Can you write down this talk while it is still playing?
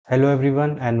Hello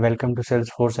everyone and welcome to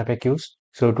Salesforce FAQs.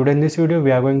 So today in this video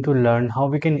we are going to learn how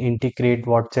we can integrate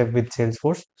WhatsApp with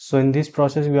Salesforce. So in this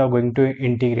process we are going to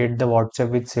integrate the WhatsApp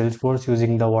with Salesforce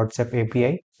using the WhatsApp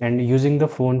API and using the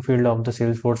phone field of the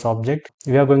Salesforce object.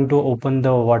 We are going to open the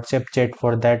WhatsApp chat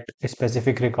for that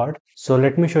specific record. So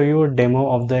let me show you a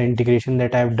demo of the integration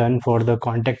that I have done for the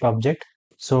contact object.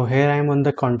 So here I am on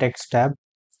the contacts tab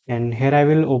and here I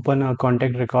will open a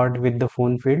contact record with the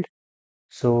phone field.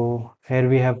 So here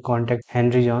we have contact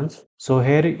Henry Johns. So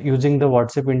here using the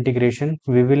WhatsApp integration,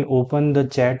 we will open the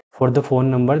chat for the phone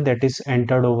number that is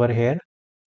entered over here.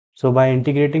 So by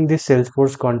integrating this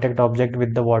Salesforce contact object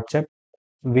with the WhatsApp,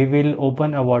 we will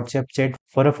open a WhatsApp chat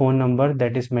for a phone number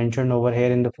that is mentioned over here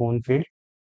in the phone field.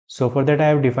 So for that I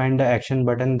have defined the action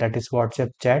button that is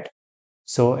WhatsApp chat.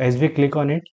 So as we click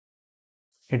on it,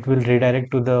 it will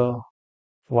redirect to the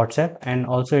WhatsApp and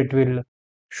also it will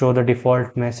show the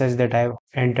default message that I've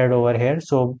entered over here.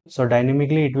 So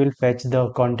dynamically it will fetch the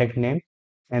contact name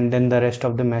and then the rest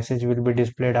of the message will be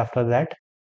displayed after that.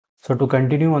 So to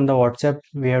continue on the WhatsApp,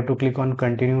 we have to click on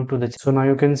continue to the. So now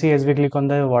you can see as we click on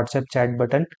the WhatsApp chat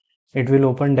button, it will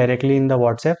open directly in the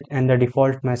WhatsApp and the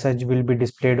default message will be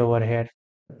displayed over here.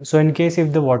 So in case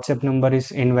if the WhatsApp number is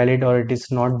invalid or it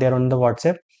is not there on the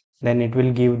WhatsApp, then it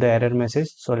will give the error message.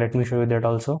 So let me show you that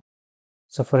also.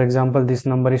 So for example, this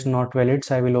number is not valid,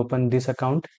 so I will open this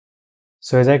account.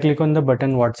 So as I click on the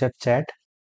button WhatsApp chat,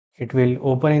 it will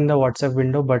open in the WhatsApp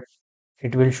window, but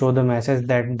it will show the message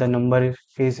that the number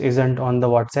isn't on the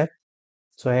WhatsApp.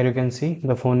 So here you can see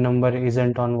the phone number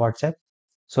isn't on WhatsApp.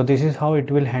 So this is how it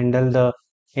will handle the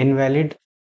invalid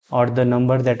or the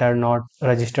number that are not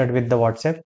registered with the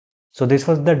WhatsApp. So this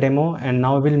was the demo and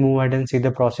now we'll move ahead and see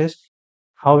the process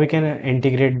how we can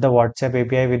integrate the WhatsApp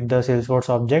API with the Salesforce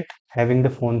object having the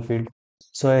phone field.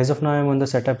 So as of now I'm on the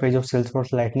setup page of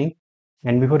Salesforce Lightning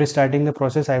and before starting the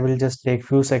process I will just take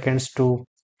few seconds to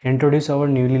introduce our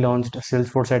newly launched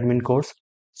Salesforce admin course.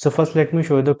 So first let me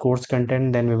show you the course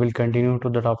content, then we will continue to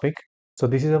the topic. So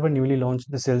this is our newly launched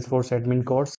the Salesforce admin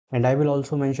course and I will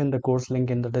also mention the course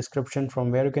link in the description from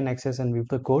where you can access and view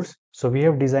the course. So we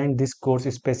have designed this course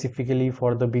specifically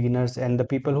for the beginners and the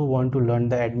people who want to learn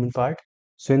the admin part.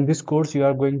 So in this course you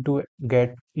are going to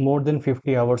get more than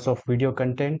 50 hours of video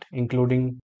content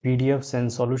including PDFs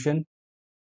and solution.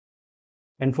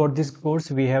 And for this course,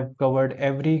 we have covered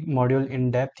every module in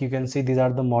depth. You can see these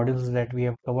are the modules that we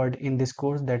have covered in this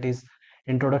course, that is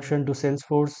Introduction to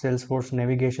Salesforce, Salesforce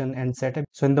Navigation and Setup.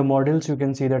 So in the modules, you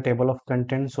can see the table of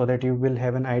content so that you will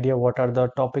have an idea what are the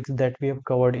topics that we have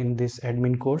covered in this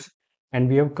admin course. And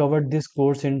we have covered this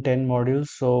course in 10 modules.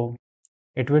 So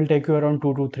it will take you around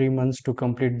 2 to 3 months to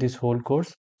complete this whole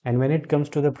course. And when it comes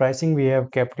to the pricing, we have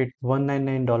kept it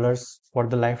 $199 for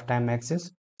the lifetime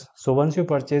access. So once you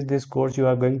purchase this course, you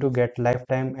are going to get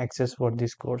lifetime access for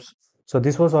this course. So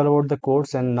this was all about the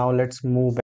course and now let's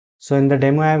move back. So in the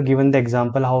demo, I have given the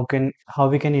example how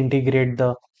we can integrate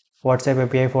the WhatsApp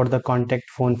API for the contact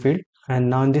phone field. And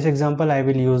now in this example, I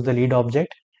will use the lead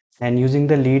object and using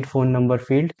the lead phone number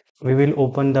field, we will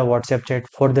open the WhatsApp chat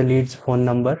for the lead's phone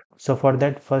number. So for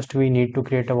that, first we need to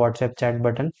create a WhatsApp chat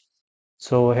button.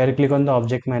 So here click on the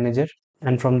object manager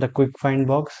and from the quick find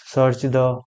box, search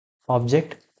the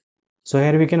object. So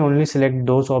here we can only select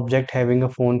those objects having a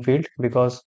phone field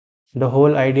because the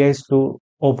whole idea is to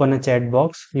open a chat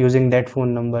box using that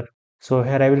phone number. So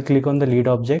here I will click on the lead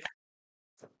object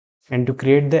and to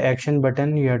create the action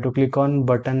button, you have to click on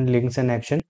button links and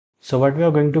action. So what we are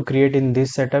going to create in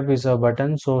this setup is a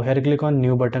button. So here click on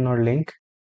new button or link.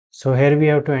 So here we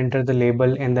have to enter the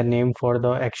label and the name for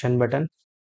the action button.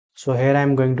 So here I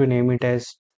am going to name it as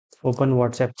open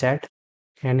WhatsApp chat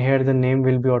and here the name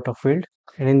will be auto filled.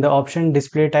 And in the option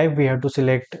display type, we have to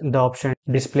select the option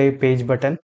display page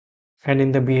button and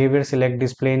in the behavior select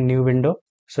display in new window.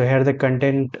 So here the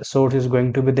content source is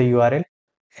going to be the URL.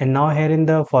 And now here in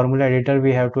the formula editor,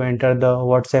 we have to enter the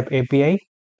WhatsApp API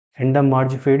and the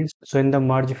merge field. So in the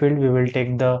merge field, we will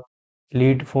take the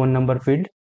lead phone number field.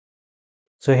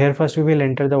 So here first we will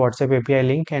enter the WhatsApp API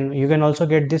link and you can also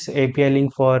get this API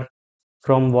link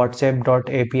from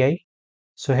whatsapp.api.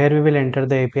 So here we will enter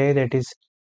the API that is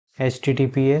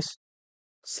https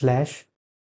slash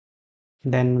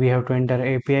then we have to enter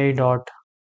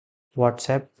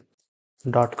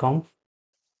api.whatsapp.com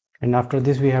and after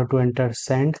this we have to enter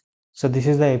send. So this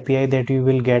is the API that you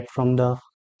will get from the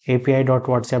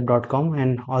api.whatsapp.com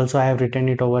and also I have written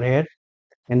it over here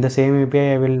and the same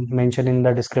API I will mention in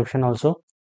the description also.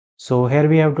 So here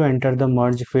we have to enter the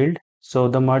merge field. So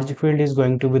the merge field is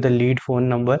going to be the lead phone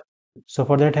number. So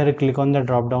for that here click on the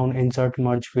drop down insert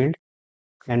merge field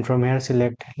and from here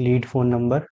select lead phone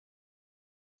number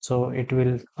So it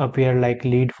will appear like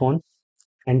lead phone.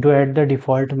 And to add the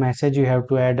default message, you have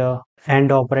to add a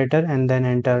AND operator and then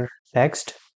enter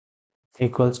text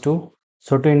equals to.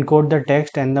 So to encode the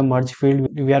text and the merge field,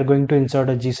 we are going to insert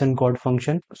a JSON code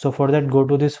function. So for that, go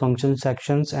to this function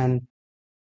sections and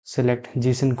select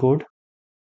JSON code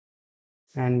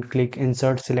and click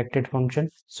insert selected function.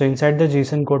 So inside the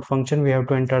JSON code function, we have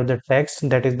to enter the text,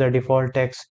 that is the default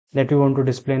text that we want to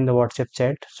display in the WhatsApp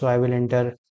chat. So I will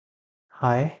enter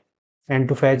hi, and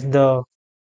to fetch the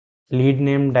lead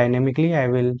name dynamically, I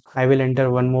will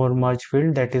enter one more merge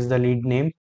field, that is the lead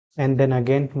name, and then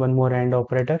again one more AND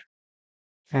operator,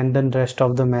 and then rest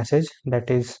of the message, that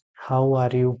is how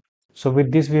are you. So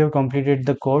with this we have completed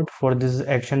the code for this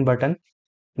action button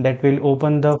that will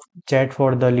open the chat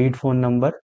for the lead phone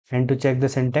number. And to check the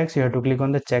syntax, you have to click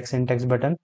on the check syntax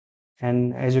button,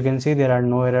 and as you can see, there are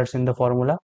no errors in the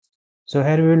formula. So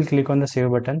here we will click on the save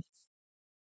button.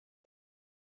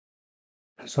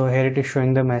 So here it is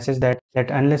showing the message that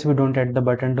unless we don't add the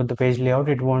button to the page layout,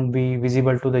 it won't be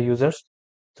visible to the users.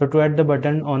 So to add the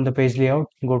button on the page layout,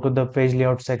 go to the page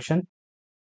layout section,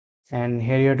 and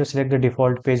here you have to select the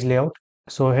default page layout.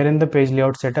 So here in the page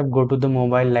layout setup, go to the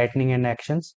mobile lightning and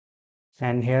actions,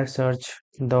 and here search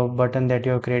the button that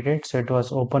you have created. So it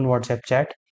was open WhatsApp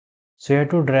chat. So you have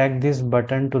to drag this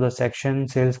button to the section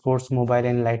Salesforce mobile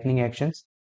and lightning actions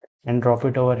and drop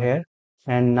it over here.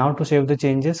 And now to save the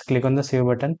changes, click on the save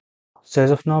button. So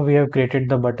as of now, we have created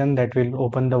the button that will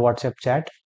open the WhatsApp chat.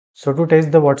 So to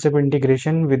test the WhatsApp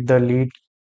integration with the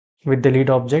lead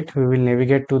object, we will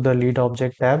navigate to the lead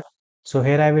object tab. So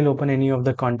here I will open any of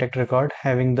the contact record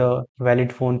having the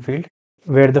valid phone field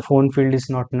where the phone field is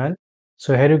not null.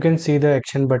 So here you can see the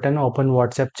action button open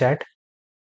WhatsApp chat.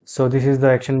 So this is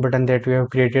the action button that we have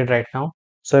created right now.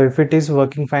 So if it is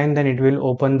working fine, then it will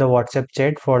open the WhatsApp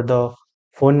chat for the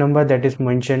phone number that is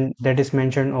mentioned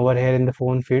over here in the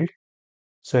phone field.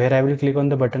 So here I will click on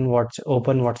the button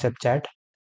open WhatsApp chat.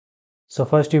 So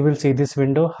first you will see this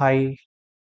window, hi,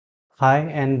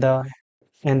 and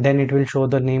then it will show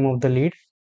the name of the lead.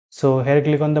 So here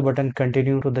click on the button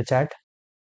continue to the chat.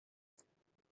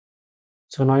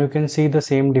 So now you can see the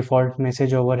same default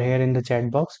message over here in the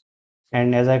chat box,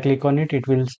 and as I click on it, it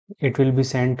will be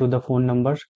sent to the phone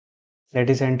number that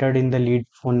is entered in the lead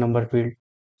phone number field.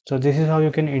 So this is how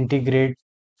you can integrate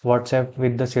WhatsApp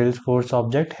with the Salesforce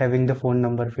object having the phone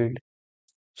number field.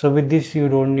 So with this, you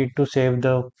don't need to save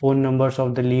the phone numbers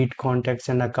of the lead contacts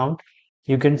and account.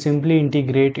 You can simply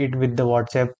integrate it with the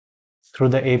WhatsApp through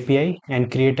the API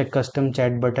and create a custom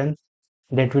chat button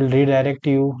that will redirect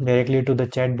you directly to the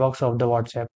chat box of the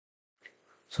WhatsApp.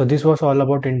 So this was all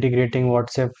about integrating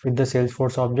WhatsApp with the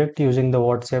Salesforce object using the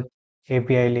WhatsApp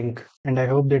API link. And I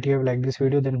hope that you have liked this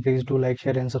video. Then please do like,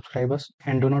 share and subscribe us.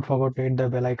 And do not forget to hit the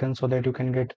bell icon so that you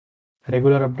can get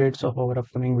regular updates of our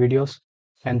upcoming videos.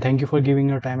 And thank you for giving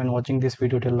your time and watching this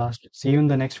video till last. See you in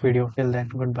the next video. Till then,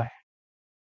 goodbye.